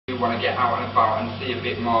want to get out and about and see a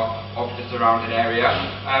bit more of the surrounding area.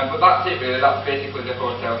 But that's it really, that's basically the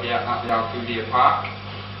hotel here at the Alcoudia Park.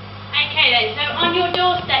 Okay then, so on your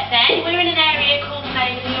doorstep then, we're in an area called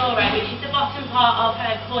Mallorca, which is the bottom part of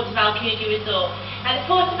Port of Alcoudia Resort. Now the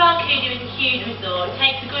Port of Alcoudia is a huge resort. It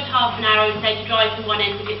takes a good half an hour, I would say, to drive from one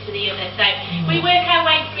end of it to the other. So we work our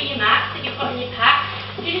way through your maps that you've got in your pack.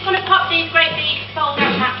 So you just want to pop these great big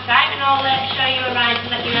fold-out maps out and I'll show you around and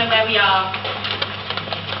let you know where we are.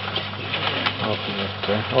 Open it up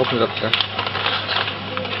there. Open it up there.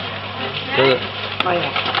 Okay. Oh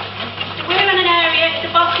yeah. So we're in an area at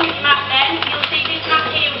the bottom of your map then. You'll see this map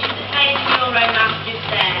here, which is the Players Euro map just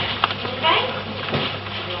there. Okay?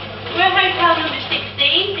 We're at hotel number 16,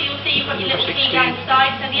 so you'll see you've got your little key down the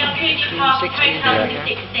side. So the Alcoudia Park is hotel number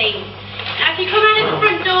 16. Now if you come out of the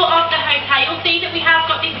front door of the hotel, you'll see that we have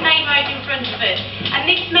got this main road in front of us. And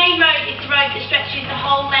this main road is the road that stretches the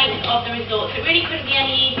whole length of the resort, so it really couldn't be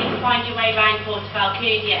any easier to find your way around Port of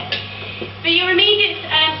Alcoudia. For your immediate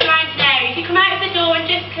surrounding area, if you come out of the door and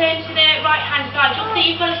just turn to the right hand side, you'll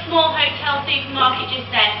see you've got a small hotel supermarket just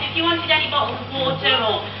there. So if you wanted any bottles of water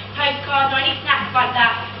or postcards or any snacks like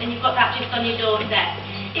that, then you've got that just on your doorstep.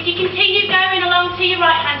 If you continue going along to your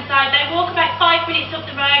right hand side, though, walk about 5 minutes up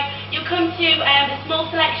the road, you'll come to a small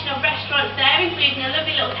selection of restaurants there, including a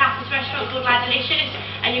lovely little tapas restaurant called La Delicious,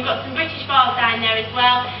 and you've got some British bars down there as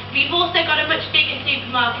well. But you've also got a much bigger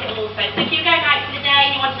supermarket also. So if you're going out for the day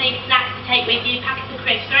and you want any snacks to take with you, packets of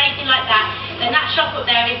crisps or anything like that, then that shop up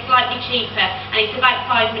there is slightly cheaper, and it's about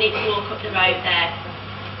 5 minutes walk up the road there.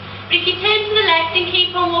 But if you turn to the left and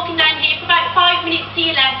keep on walking down here for about 5 minutes to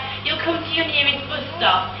your left, you'll come to your nearest bus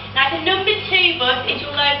stop. Now the number 2 bus is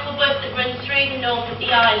your local bus that runs through the north of the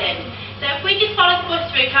island. So if we just follow the bus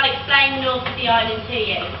route, I'll explain the north of the island to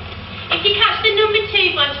you. If you catch the number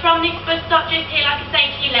 2 bus from this bus stop just here, like I say,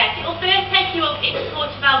 to your left, it will first take you up into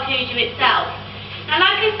Port of Alcoudia itself. Now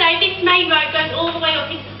like I say, this main road goes all the way up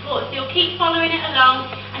into the port, so you'll keep following it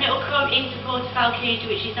along and it will come into Port of Alcoudia,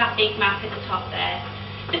 which is that big map at the top there.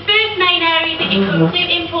 The first main area that you come to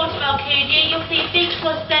in Port of Alcoudia, you'll see a big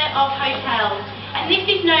cluster of hotels, and this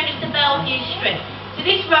is known as the Bellevue Strip. So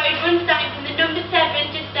this road runs down from the number 7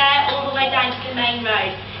 just there all the way down to the main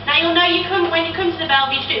road. Now you'll know when you come to the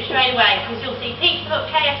Bellevue Strip straight away, because you'll see Pizza Hut,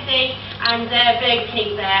 KFC and Burger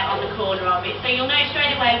King there on the corner of it, so you'll know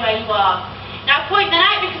straight away where you are. Now point that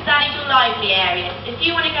out because that is your lively area. If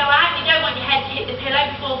you want to go out and you don't want your head to hit the pillow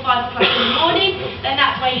before 5 o'clock in the morning, then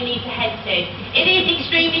that's where you need to head to. It is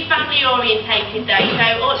extremely family orientated though, so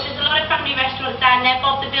there's a lot of family restaurants down there.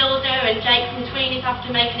 Bob the Builder and Jake from Tweenies have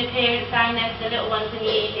to make an appearance down there for the little ones in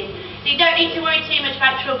the evening. So you don't need to worry too much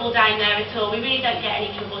about trouble down there at all. We really don't get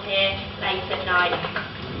any trouble here late at night.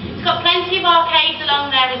 It's got plenty of arcades along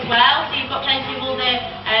there as well, so you've got plenty of all the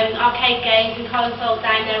arcade games and consoles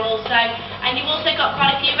down there also. And you've also got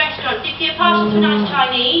quite a few restaurants. If you're partial to nice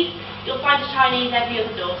Chinese, you'll find a Chinese every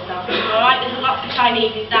other doorstop. Alright, there's lots of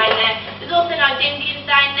Chineses down there. There's also nice Indians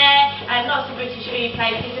down there, and lots of British food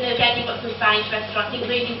places, and again you've got some Spanish restaurants,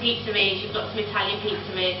 including pizzerias. You've got some Italian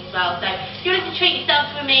pizzerias as well. So if you want to treat yourself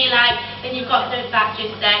to a meal out, then you've got that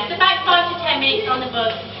just there. It's about 5 to 10 minutes on the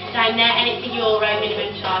bus down there, and it's €1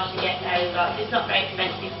 minimum charge to get there as well, so it's not very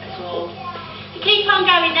expensive at all. Keep on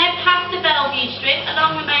going then, past the Bellevue Strip,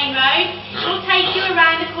 along the main road. It will take you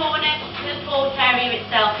around the corner to the port area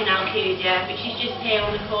itself in Alcoudia, which is just here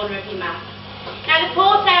on the corner of your map. Now the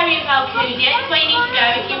port area of Alcoudia is where you need to go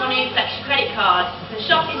if you want to flex your credit card. The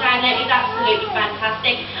shopping down there is absolutely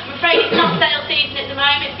fantastic. I'm afraid it's not sale season at the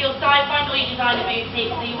moment, so you'll find all your designer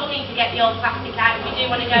boutiques, so you will need to get the old plastic out if you do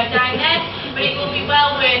want to go down there, but it will be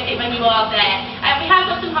well worth it when you are there. We have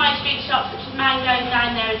got some high street shops such as Mango's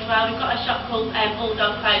down there as well. We've got a shop called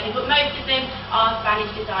Bulldog Clothing, but most of them are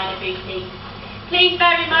Spanish designer boutiques. Please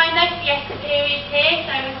bear in mind though, siesta period here,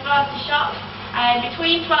 so with regards to shops,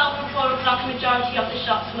 between 12 and 4 o'clock, the majority of the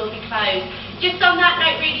shops will be closed. Just on that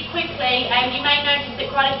note really quickly, you may notice that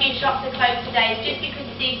quite a few shops are closed today. It's just because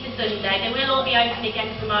it's Easter Sunday. They will all be open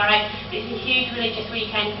again tomorrow, but it's a huge religious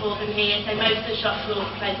weekend for them here, so most of the shops will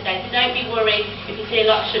all be closed today. So don't be worried if you see a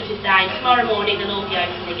lot of shutters down. Tomorrow morning they'll all be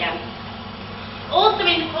open again. Also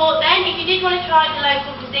in the port then, if you did want to try the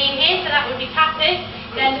local cuisine here, so that would be tapas,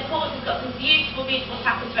 then the port has got some beautiful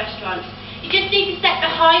tapas restaurants. You just need to step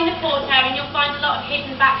behind the port area and you'll find a lot of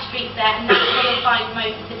hidden back streets there, and that's where you'll find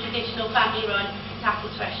most of the traditional family-run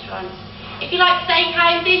tapas restaurants. If you like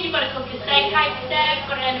steakhouses, you've got a couple of steakhouses there. We've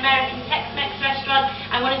got an American Tex-Mex restaurant,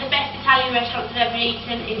 and one of the best Italian restaurants I've ever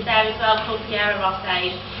eaten is there as well, called Piero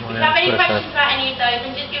Rosse's. If you have any questions about any of those,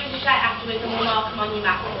 then just give us a shout afterwards and we'll mark them on your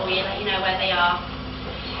map for you, let you know where they are.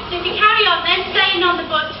 So if you carry on then, staying on the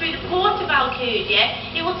bus through the port of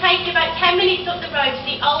Alcoudia, it will take you about 10 minutes up the road to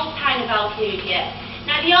the old town of Alcoudia.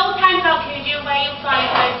 Now the old town of Alcoudia, where you'll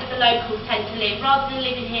find most of the locals tend to live, rather than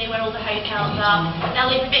living here where all the hotels are,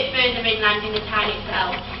 they'll live a bit further inland in the town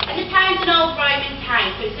itself. And the town's an old Roman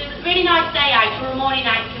town, so it's a really nice day out, or a morning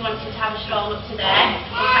out if you wanted to have a stroll up to there,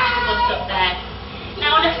 or catch the bus up there.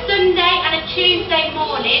 Now on a Sunday and a Tuesday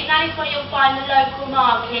morning, that is where you'll find the local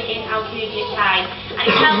market in Alcoudia town. And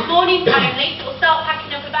it's held mornings only, so it'll start packing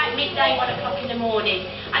up about midday, 1 o'clock in the morning.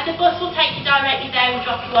 And the bus will take you directly there and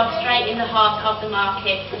drop you off straight in the heart of the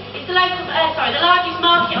market. It's the largest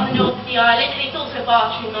market on the north of the island, and it's also a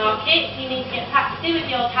bartering market, so you need to get practicing with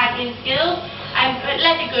your haggling skills. But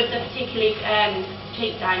leather goods are particularly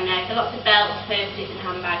cheap down there, so lots of belts, purses and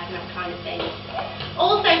handbags and that kind of thing.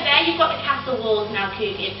 Also there you've got the castle walls in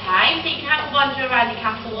Alcoudia town, so you can have a wander around the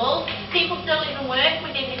castle walls. People still live and work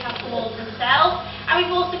within the castle walls themselves. And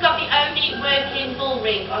we've also got the only working bull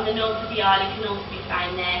ring on the north of the island, can also be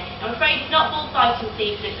found there. I'm afraid it's not bullfighting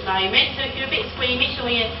season at the moment, so if you're a bit squeamish or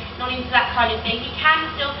you're not into that kind of thing, you can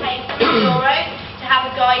still pay for €1 to have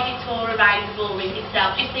a guided tour around the bull ring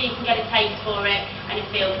itself, just so you can get a taste for it and a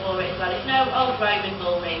feel for it as well. It's no old Roman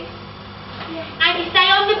bull ring. Now if you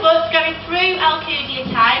stay on the bus going through Alcoudia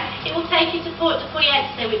town, it will take you to Port de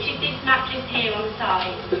Poyensa, which is this map just here on the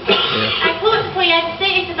side. Now Port de Poyensa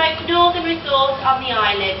is the most northern resort on the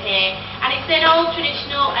island here, and it's an old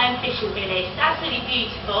traditional fishing village. It's absolutely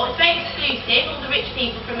beautiful. It's very exclusive. All the rich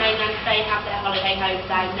people from mainland Spain have their holiday homes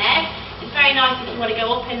down there. It's very nice if you want to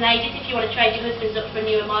go up, and ladies, if you want to trade your husbands up for a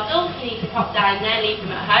newer model, you need to pop down there, leave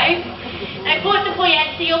them at home. Now Port de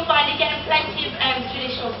Poyensa, you'll find again plenty of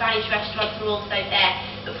traditional Spanish restaurants are also there.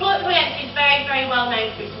 But Port de Poyensa is very, very well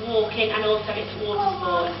known for its walking and also its water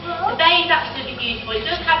sports. The bay is absolutely beautiful. It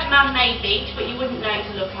does have a man-made beach, but you wouldn't know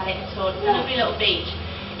to look at it at all. It's a lovely little beach.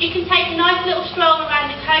 You can take a nice little stroll around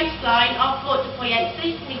the coastline of Port de Poyensa.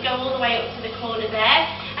 You can go all the way up to the corner there.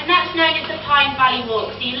 And that's known as the Pine Valley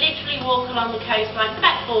Walk. So you literally walk along the coastline. It's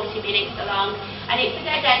about 40 minutes along. And it's a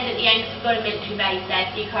dead end at the end because we've got a military base there,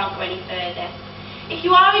 so you can't go any further. If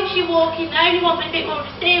you are into your walking though, and you want a bit more of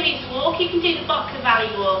a serious walk, you can do the Boca Valley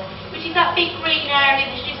Walk, which is that big green area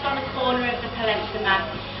that's just on the corner of the Palencia map.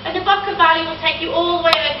 And the Boca Valley will take you all the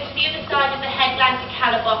way over to the other side of the headland to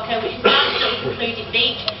Calaboca, which is a nice little secluded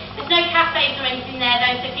beach. There's no cafes or anything there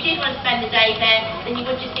though, so if you did want to spend the day there, then you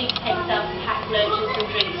would just need to take yourself a packed lunch and some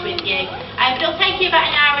drinks with you. But it'll take you about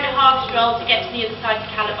an hour and a half stroll to get to the other side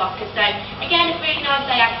of Calaboca. So again, a really nice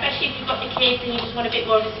day out, especially if you've got the kids and you just want a bit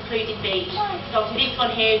more of a secluded beach. So obviously this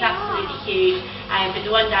one here is absolutely huge, but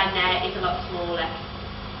the one down there is a lot smaller.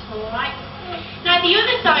 Alright. Now the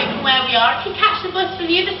other side from where we are, if you catch the bus from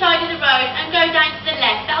the other side of the road and go down to the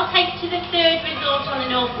left, that'll take you to the third resort on the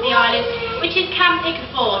north of the island, which is Camp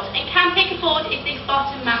Picafort. And Camp Picafort is this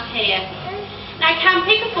bottom map here. Now Camp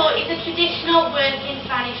Picafort is a traditional working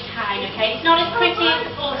Spanish town, okay? It's not as pretty as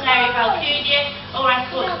the port area of Alcoudia or as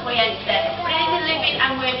Port de Poyensa, but it is a living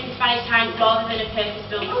and working Spanish town rather than a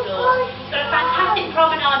purpose-built resort. It's got a fantastic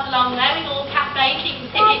promenade along there with all cafes, so you can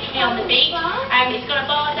sit literally on the beach. It's got a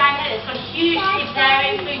bar down there that's got a huge kids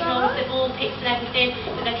area, including all the ball pits and everything,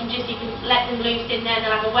 but you can let them loose in there and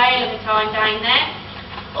they'll have a whale of a time down there.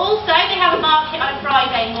 Also, they have a market on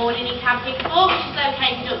Friday morning in Camp Picafort, which is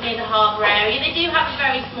located up near the harbour area. They do have a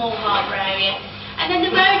very small harbour area. And then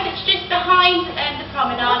the road that's just behind the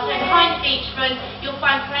promenade, so behind the beachfront, you'll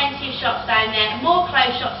find plenty of shops down there, more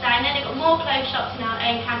clothes shops down there. They've got more clothes shops in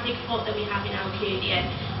Camp Picafort than we have in Alcoudia.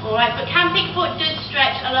 Alright, but Camp Picafort does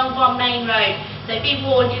stretch along one main road, so be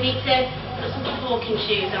warned, you need to put some walking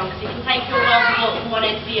shoes on, because it can take you a while to walk from one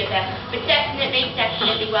end to the other. But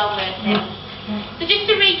definitely well worth it. So just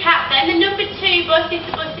to recap then, the number 2 bus is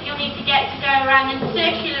the bus that you'll need to get to go around the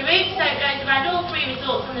circular route, so it goes around all 3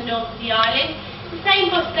 resorts on the north of the island. The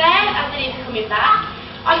same bus there as it is coming back.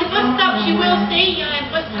 On the bus stops you will see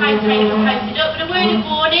bus timetables posted up, but a word of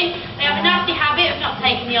warning, they have a nasty habit of not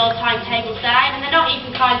taking the old timetables down, and they're not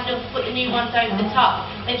even kind enough to put the new ones over the top.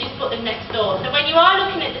 They just put them next door. So when you are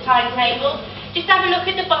looking at the timetables, just have a look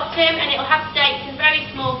at the bottom and it'll have dates in very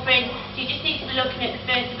small print, so you just need to be looking at the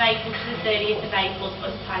 1st of April to the 30th of April for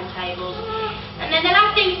the timetables. And then the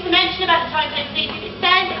last thing to mention about the timetables is if it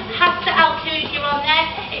says Hasta Alcoudia on there,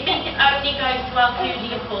 it means it only goes to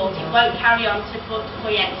Alcoudia Port. It won't carry on to Port de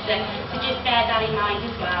Poyensa, so just bear that in mind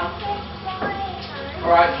as well.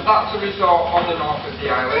 Alright, so that's a resort on the north of the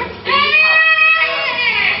island.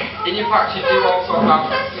 In your packs you do also have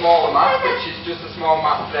a smaller map, which is just a small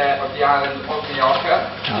map there of the island of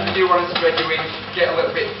Mallorca. If you do want to spread your wings, get a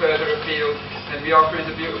little bit further afield, then Mallorca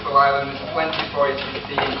is a beautiful island, there's plenty for you to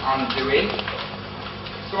be seeing and doing.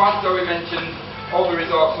 So as Zoe mentioned, all the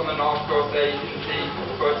resorts on the north coast there, you can see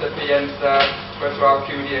Puerto Piensa, Puerto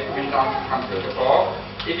Alcoudia coming down to Camp Port.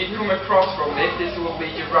 If you come across from this will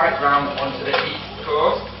lead you right round onto the east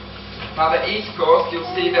coast. Now the east coast, you'll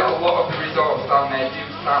see that a lot of the resorts down there do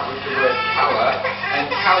start with the word cala, and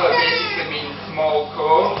cala basically means small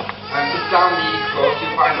cove. Because down the east coast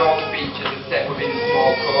you'll find all the beaches are set within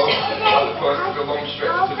small coves, as opposed to the long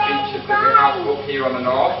stretches of beaches that we have up here on the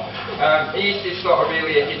north. East is sort of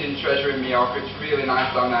really a hidden treasure in Mallorca. It's really nice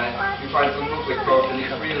down there. You'll find some lovely coves and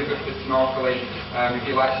it's really good for snorkeling. If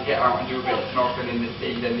you like to get out and do a bit of snorkeling in the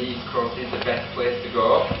sea, then the east coast is the best place to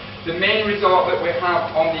go. The main resort that we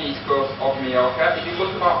have on the east coast of Mallorca, if you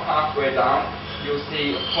look about halfway down, you'll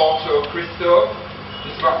see Porto Cristo.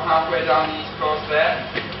 Just about halfway down the east coast there.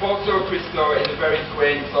 Porto Cristo is a very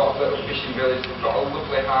quaint sort of little fishing village. We've got a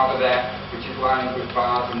lovely harbour there, which is lined with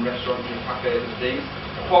bars and restaurants and cafes and things.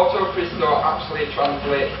 Porto Cristo actually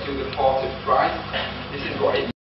translates to the Port of Christ. This is what it